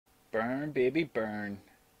Burn, baby, burn.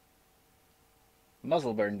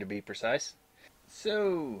 Muzzle burn to be precise.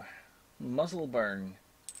 So, muzzle burn.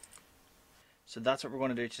 So that's what we're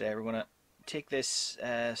going to do today. We're going to take this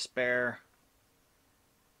spare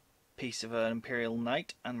piece of an Imperial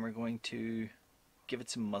Knight and we're going to give it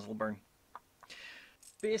some muzzle burn.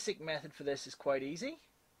 Basic method for this is quite easy.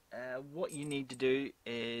 What you need to do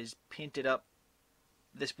is paint it up.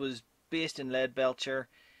 This was based in Leadbelcher.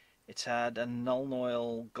 It's had a Nuln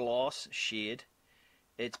Oil gloss shade.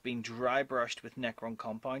 It's been dry brushed with Necron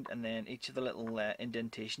compound, and then each of the little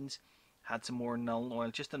indentations had some more Nuln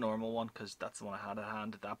Oil, just the normal one because that's the one I had at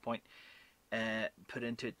hand at that point, put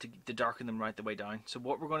into it to darken them right the way down. So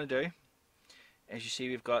what we're going to do, as you see,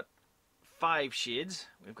 we've got 5 shades.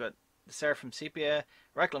 We've got the Seraphim Sepia,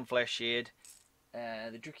 Reikland Flesh shade,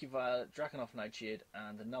 the Druchii Violet, Drakenhof Nightshade,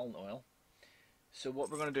 and the Nuln Oil. So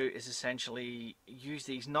what we're going to do is essentially use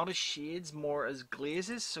these not as shades, more as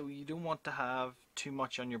glazes, so you don't want to have too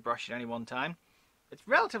much on your brush at any one time. It's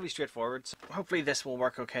relatively straightforward, so hopefully this will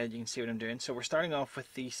work okay. You can see what I'm doing. So we're starting off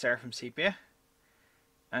with the Seraphim Sepia,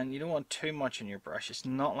 and you don't want too much on your brush. It's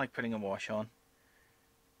not like putting a wash on.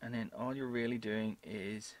 And then all you're really doing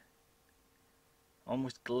is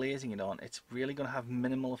almost glazing it on. It's really going to have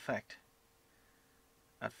minimal effect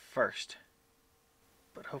at first,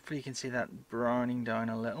 but hopefully you can see that browning down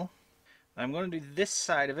a little. I'm going to do this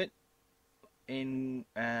side of it in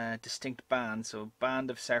distinct bands, so a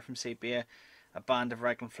band of Seraphim Sepia, a band of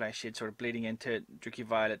Reikland Flesh shade sort of bleeding into Druchii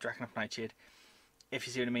Violet, Drakenhof Nightshade, if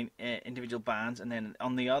you see what I mean, individual bands. And then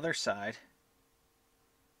on the other side,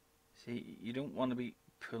 see, you don't want to be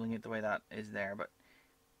pulling it the way that is there, but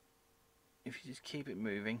if you just keep it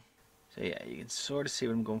moving, so yeah, you can sort of see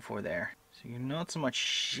what I'm going for there. So you're not so much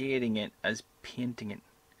shading it as painting it.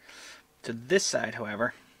 To this side,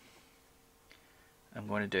 however, I'm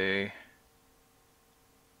going to do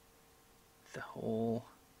the whole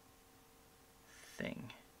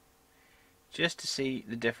thing, just to see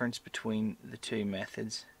the difference between the two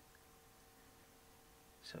methods.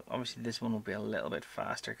 So obviously this one will be a little bit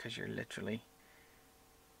faster because you're literally,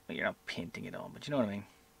 well, you're not painting it on, but you know what I mean.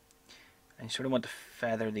 And you sort of want to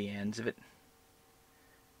feather the ends of it.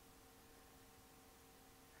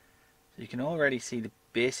 So you can already see the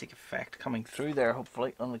basic effect coming through there,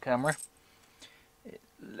 hopefully, on the camera. It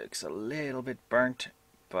looks a little bit burnt,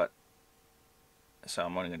 but so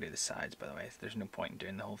I'm only going to do the sides, by the way. There's no point in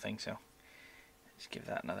doing the whole thing, so just give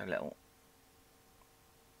that another little.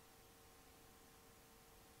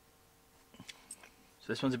 So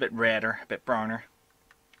this one's a bit redder, a bit browner.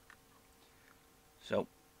 So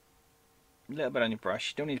a little bit on your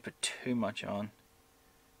brush. You don't need to put too much on.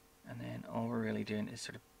 And then all we're really doing is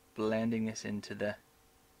sort of blending this into the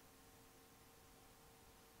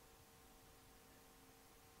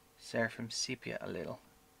Seraphim Sepia a little.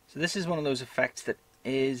 So this is one of those effects that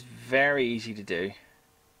is very easy to do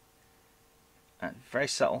and very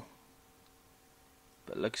subtle,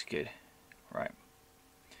 but looks good. Right.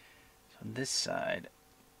 So on this side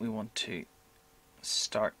we want to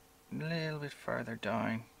start a little bit further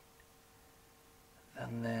down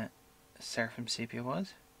than the Seraphim Sepia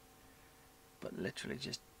was, but literally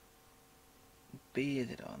just bathe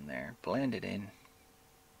it on there, blend it in,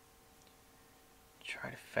 try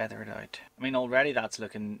to feather it out. I mean, already that's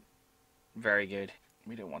looking very good.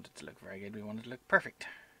 We don't want it to look very good, we want it to look perfect,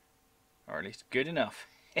 or at least good enough.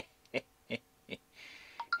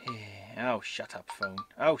 Oh, shut up, phone.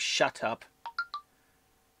 Oh, shut up.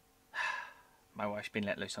 My wife's been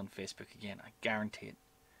let loose on Facebook again, I guarantee it.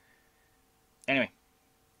 Anyway,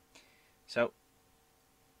 so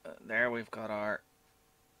there we've got our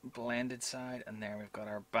blended side, and there we've got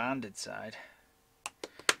our banded side.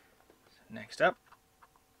 So next up,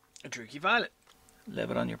 a Druchii Violet. A little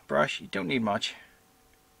bit on your brush, you don't need much,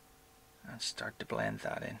 and start to blend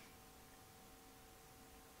that in.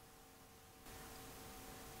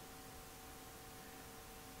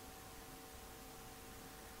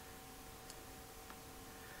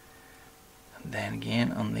 And then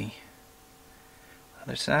again on the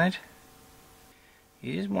other side,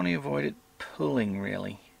 you just want to avoid it pulling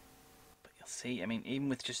really. But you'll see, I mean, even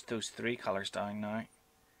with just those 3 colours down now,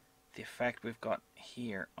 the effect we've got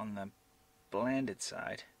here on the blended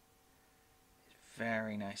side is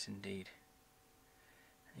very nice indeed.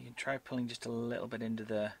 And you can try pulling just a little bit into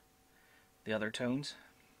the other tones.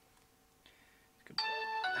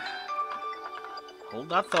 Hold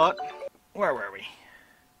that thought. Where were we?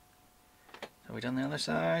 So we done the other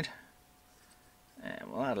side, and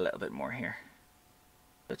we'll add a little bit more here.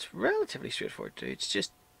 It's relatively straightforward too. It's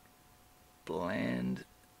just blend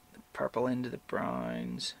the purple into the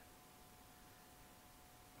browns,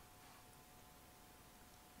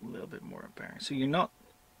 a little bit more apparent. So you're not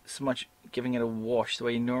so much giving it a wash the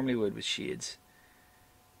way you normally would with shades.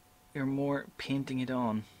 You're more painting it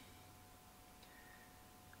on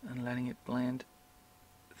and letting it blend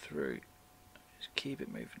through. Just keep it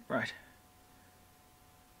moving. Right.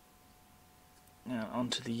 Now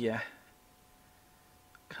onto the,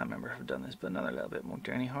 can't remember if I've done this, but another little bit won't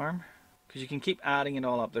do any harm. Because you can keep adding it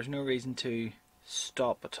all up. There's no reason to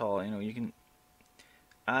stop at all. You know, you can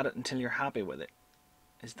add it until you're happy with it,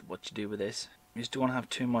 is what you do with this. You just don't want to have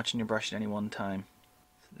too much in your brush at any one time.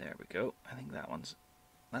 So there we go. I think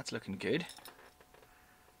that's looking good.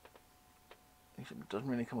 If it doesn't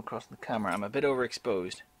really come across in the camera, I'm a bit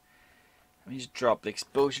overexposed. Let me just drop the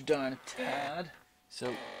exposure down a tad.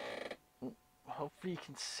 So hopefully you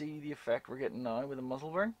can see the effect we're getting now with the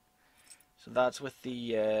muzzle burn. So that's with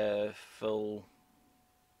the full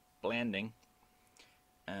blending,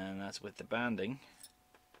 and that's with the banding.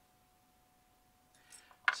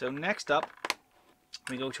 So next up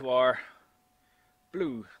we go to our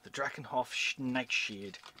blue, the Drakenhof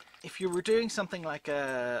Nightshade. If you were doing something like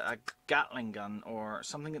a Gatling gun or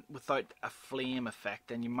something without a flame effect,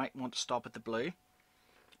 then you might want to stop at the blue.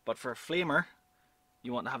 But for a flamer,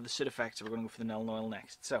 you want to have the soot effect, so we're going to go for the Nuln Oil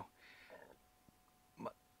next. So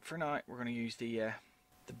for now, we're going to use the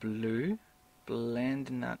blue,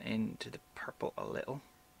 blending that into the purple a little.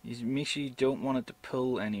 You make sure you don't want it to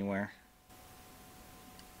pull anywhere.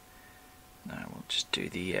 Now we'll just do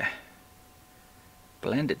the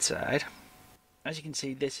blended side. As you can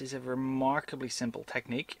see, this is a remarkably simple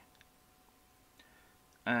technique,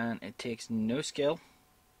 and it takes no skill,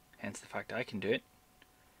 hence the fact I can do it,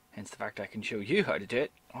 hence the fact I can show you how to do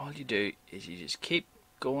it. All you do is you just keep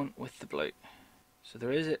going with the blue. So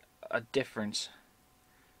there is a difference,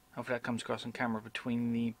 hopefully that comes across on camera,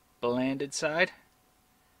 between the blended side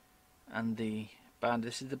and the band.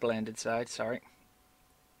 This is the blended side, sorry.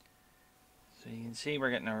 So you can see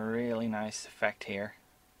we're getting a really nice effect here.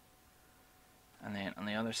 And then on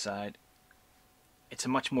the other side, it's a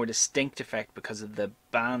much more distinct effect because of the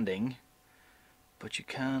banding, but you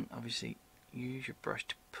can obviously use your brush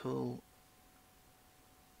to pull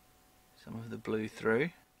some of the blue through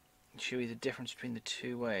and show you the difference between the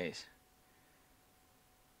two ways.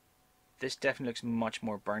 This definitely looks much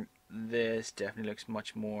more burnt. This definitely looks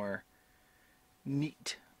much more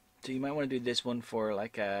neat. So you might want to do this one for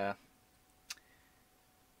like a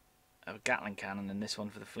Gatling cannon and this one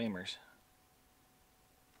for the flamers.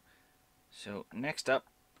 So next up,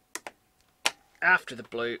 after the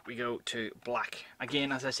blue, we go to black.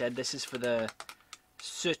 Again, as I said, this is for the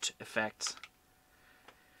soot effects.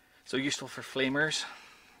 So useful for flamers,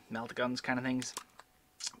 melt guns kind of things.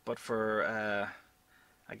 But for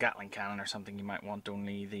a Gatling cannon or something, you might want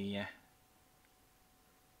only the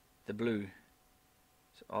blue.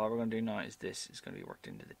 So all we're going to do now is this is going to be worked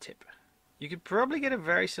into the tip. You could probably get a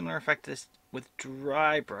very similar effect to this with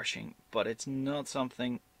dry brushing, but it's not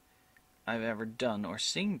something I've ever done or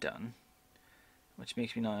seen done, which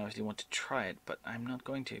makes me now obviously want to try it, but I'm not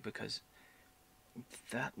going to, because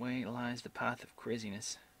that way lies the path of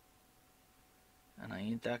craziness, and I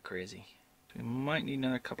ain't that crazy. So we might need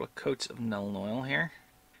another couple of coats of Nuln Oil here,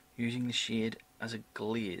 using the shade as a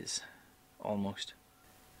glaze almost.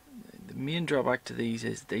 The main drawback to these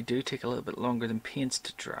is they do take a little bit longer than paints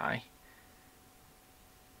to dry.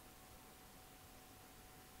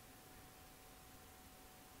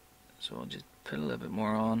 So I'll just put a little bit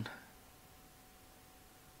more on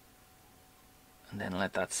and then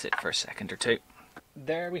let that sit for a second or two.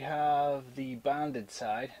 There we have the banded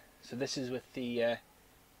side. So this is with the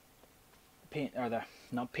paint, or the,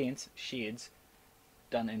 not paints, shades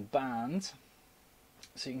done in bands.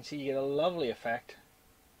 So you can see you get a lovely effect.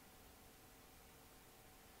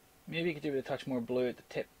 Maybe you could do with a touch more blue at the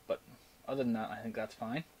tip, but other than that I think that's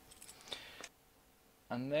fine.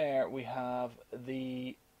 And there we have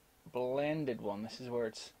the blended one. This is where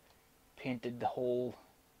it's painted the whole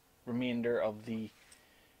remainder of the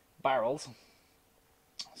barrels.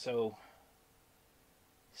 So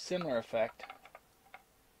similar effect.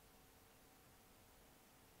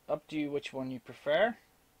 Up to you which one you prefer,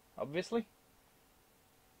 obviously.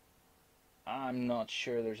 I'm not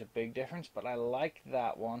sure there's a big difference, but I like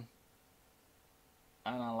that one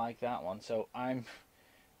and I like that one, so I'm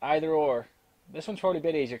either or. This one's probably a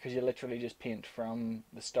bit easier because you literally just paint from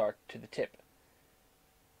the start to the tip.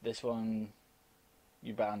 This one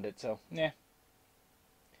you band it, so yeah.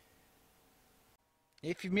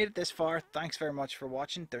 If you've made it this far, thanks very much for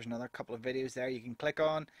watching. There's another couple of videos there you can click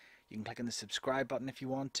on. You can click on the subscribe button if you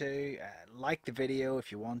want to, like the video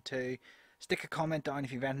if you want to, stick a comment down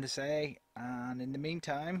if you've anything to say, and in the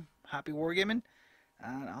meantime, happy wargaming,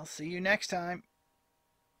 and I'll see you next time.